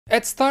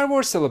At Star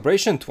Wars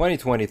Celebration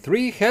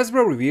 2023,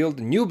 Hasbro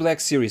revealed new Black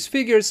Series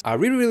figures, a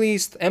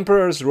re-released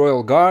Emperor's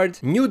Royal Guard,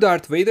 new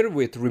Darth Vader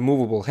with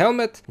removable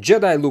helmet,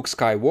 Jedi Luke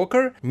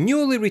Skywalker,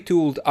 newly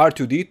retooled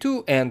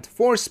R2-D2 and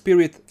Force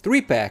Spirit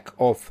 3-pack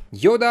of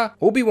Yoda,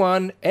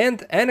 Obi-Wan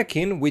and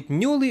Anakin with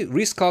newly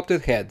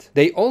resculpted head.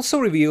 They also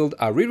revealed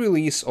a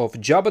re-release of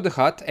Jabba the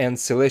Hutt and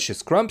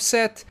Salacious Crumb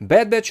set,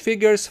 Bad Batch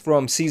figures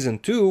from Season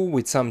 2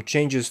 with some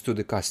changes to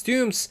the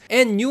costumes,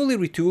 and newly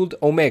retooled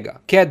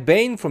Omega, Cad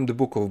Bane from the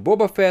Book of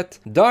Boba Fett,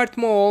 Darth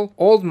Maul,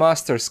 Old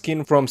Master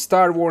skin from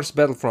Star Wars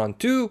Battlefront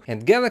 2,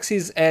 and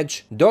Galaxy's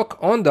Edge Doc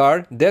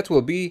Ondar that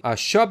will be a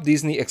Shop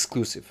Disney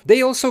exclusive.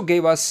 They also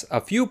gave us a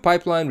few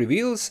pipeline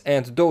reveals,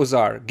 and those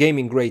are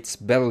Gaming Greats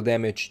Battle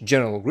Damage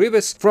General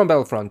Grievous from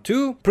Battlefront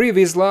 2, Pre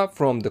Vizsla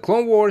from the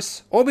Clone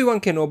Wars, Obi-Wan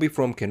Kenobi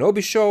from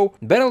Kenobi Show,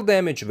 Battle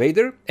Damage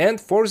Vader,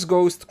 and Force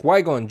Ghost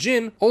Qui-Gon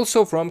Jinn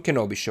also from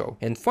Kenobi Show.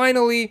 And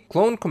finally,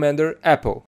 Clone Commander Apple.